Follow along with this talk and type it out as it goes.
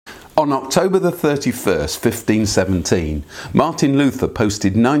On October the 31st, 1517, Martin Luther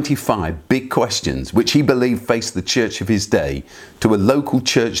posted 95 big questions which he believed faced the church of his day to a local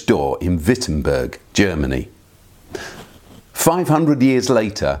church door in Wittenberg, Germany. 500 years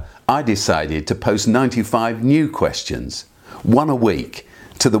later, I decided to post 95 new questions, one a week,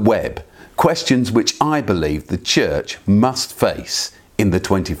 to the web, questions which I believe the church must face in the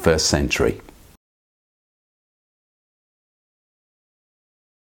 21st century.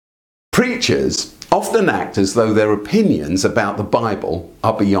 Preachers often act as though their opinions about the Bible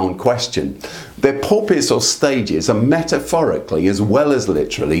are beyond question. Their pulpits or stages are metaphorically as well as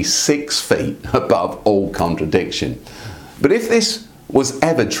literally 6 feet above all contradiction. But if this was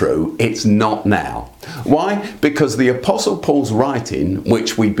ever true, it's not now. Why? Because the Apostle Paul's writing,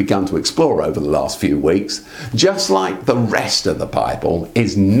 which we've begun to explore over the last few weeks, just like the rest of the Bible,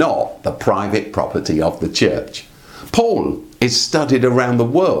 is not the private property of the church. Paul is studied around the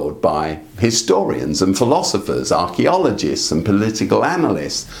world by historians and philosophers, archaeologists and political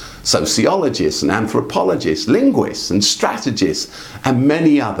analysts, sociologists and anthropologists, linguists and strategists, and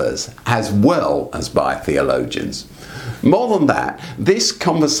many others, as well as by theologians. More than that, this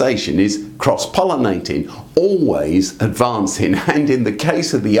conversation is cross-pollinating, always advancing, and in the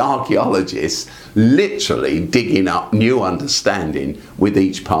case of the archaeologists, literally digging up new understanding with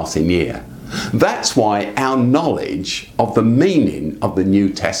each passing year. That's why our knowledge of the meaning of the New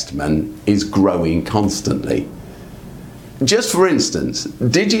Testament is growing constantly. Just for instance,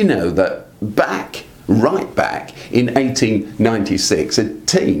 did you know that right back in 1896, a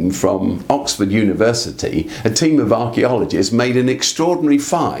team from Oxford University, a team of archaeologists, made an extraordinary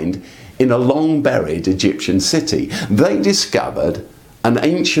find in a long-buried Egyptian city. They discovered an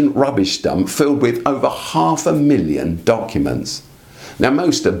ancient rubbish dump filled with over 500,000 documents. Now,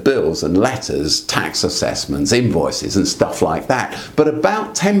 most are bills and letters, tax assessments, invoices and stuff like that, but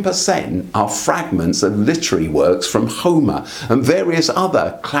about 10% are fragments of literary works from Homer and various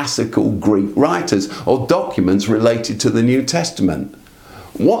other classical Greek writers or documents related to the New Testament.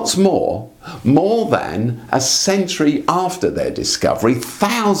 What's more than a century after their discovery,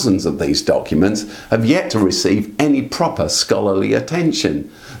 thousands of these documents have yet to receive any proper scholarly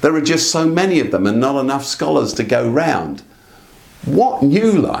attention. There are just so many of them and not enough scholars to go round. What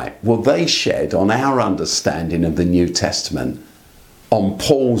new light will they shed on our understanding of the New Testament, on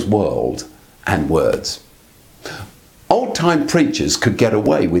Paul's world and words? Old-time preachers could get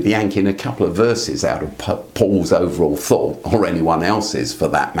away with yanking a couple of verses out of Paul's overall thought, or anyone else's for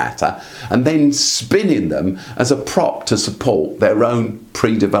that matter, and then spinning them as a prop to support their own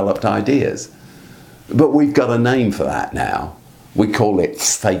pre-developed ideas. But we've got a name for that now. We call it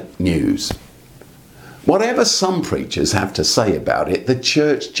fake news. Whatever some preachers have to say about it, the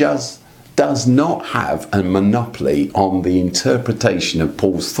church just does not have a monopoly on the interpretation of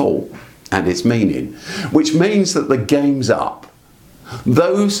Paul's thought and its meaning, which means that the game's up.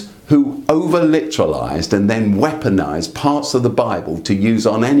 Those who over-literalized and then weaponized parts of the Bible to use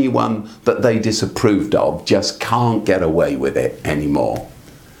on anyone that they disapproved of just can't get away with it anymore.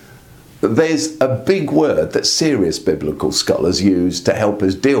 There's a big word that serious biblical scholars use to help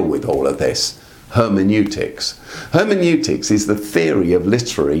us deal with all of this: hermeneutics. Hermeneutics is the theory of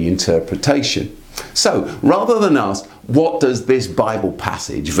literary interpretation. So, rather than ask, what does this Bible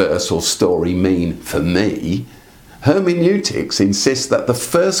passage, verse or story mean for me? Hermeneutics insists that the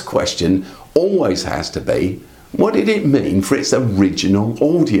first question always has to be, what did it mean for its original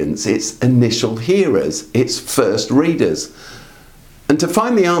audience, its initial hearers, its first readers? And to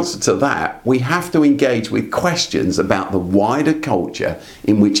find the answer to that, we have to engage with questions about the wider culture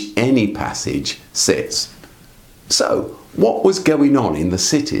in which any passage sits. So, what was going on in the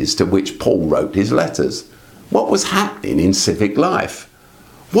cities to which Paul wrote his letters? What was happening in civic life?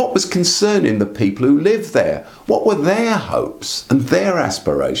 What was concerning the people who lived there? What were their hopes and their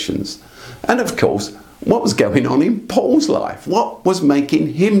aspirations? And of course, what was going on in Paul's life? What was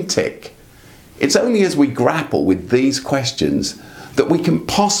making him tick? It's only as we grapple with these questions that we can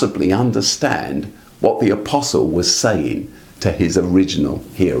possibly understand what the apostle was saying to his original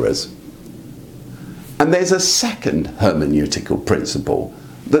hearers. And there's a second hermeneutical principle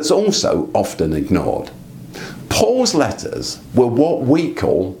that's also often ignored. Paul's letters were what we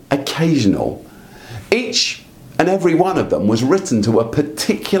call occasional. Each and every one of them was written to a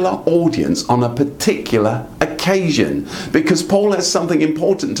particular audience on a particular occasion, because Paul has something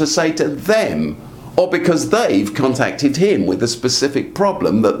important to say to them, or because they've contacted him with a specific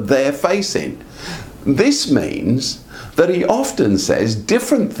problem that they're facing. This means that he often says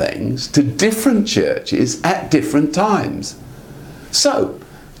different things to different churches at different times. So,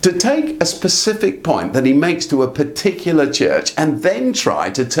 To take a specific point that he makes to a particular church and then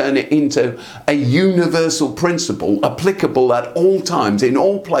try to turn it into a universal principle applicable at all times, in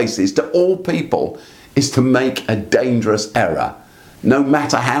all places, to all people, is to make a dangerous error, no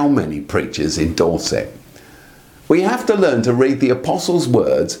matter how many preachers endorse it. We have to learn to read the apostles'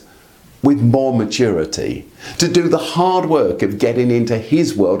 words with more maturity, to do the hard work of getting into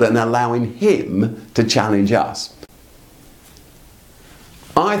his world and allowing him to challenge us.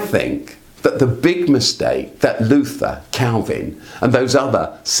 I think that the big mistake that Luther, Calvin and those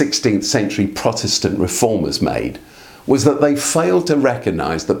other 16th century Protestant reformers made was that they failed to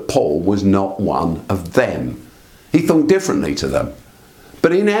recognise that Paul was not one of them. He thought differently to them.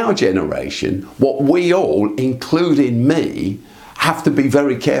 But in our generation, what we all, including me, have to be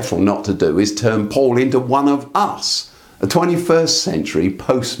very careful not to do is turn Paul into one of us, a 21st century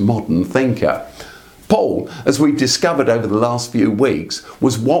postmodern thinker. Paul, as we've discovered over the last few weeks,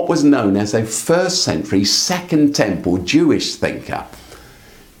 was what was known as a first century Second Temple Jewish thinker.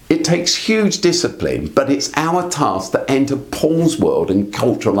 It takes huge discipline, but it's our task to enter Paul's world and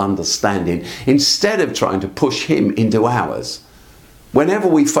cultural understanding instead of trying to push him into ours. Whenever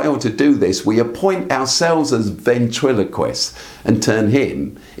we fail to do this, we appoint ourselves as ventriloquists and turn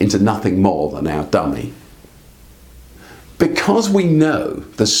him into nothing more than our dummy. Because we know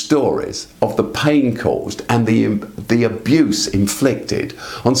the stories of the pain caused and the abuse inflicted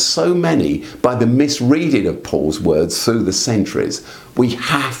on so many by the misreading of Paul's words through the centuries, we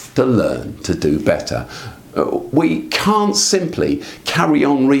have to learn to do better. We can't simply carry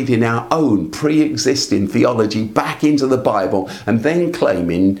on reading our own pre-existing theology back into the Bible and then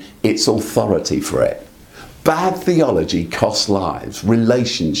claiming its authority for it. Bad theology costs lives,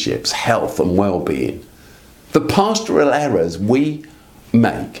 relationships, health and well-being. The pastoral errors we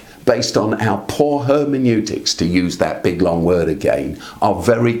make based on our poor hermeneutics, to use that big long word again, are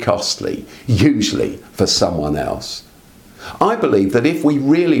very costly, usually for someone else. I believe that if we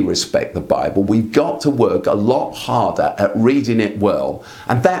really respect the Bible, we've got to work a lot harder at reading it well,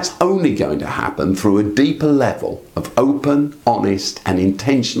 and that's only going to happen through a deeper level of open, honest and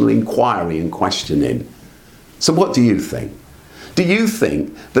intentional inquiry and questioning. So what do you think? Do you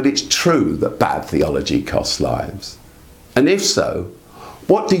think that it's true that bad theology costs lives? And if so,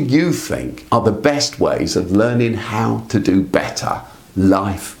 what do you think are the best ways of learning how to do better,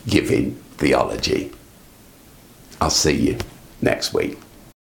 life-giving theology? I'll see you next week.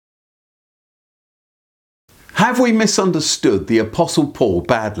 Have we misunderstood the Apostle Paul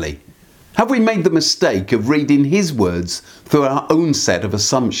badly? Have we made the mistake of reading his words through our own set of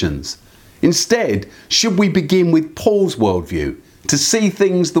assumptions? Instead, should we begin with Paul's worldview to see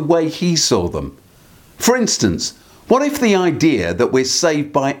things the way he saw them? For instance, what if the idea that we're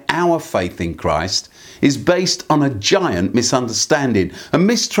saved by our faith in Christ is based on a giant misunderstanding, a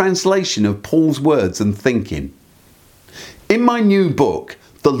mistranslation of Paul's words and thinking? In my new book,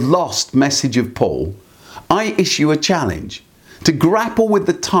 The Lost Message of Paul, I issue a challenge to grapple with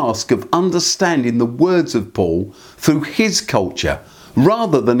the task of understanding the words of Paul through his culture,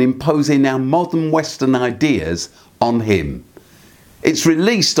 rather than imposing our modern Western ideas on him. It's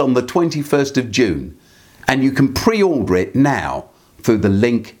released on the 21st of June, and you can pre-order it now through the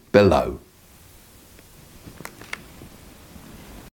link below.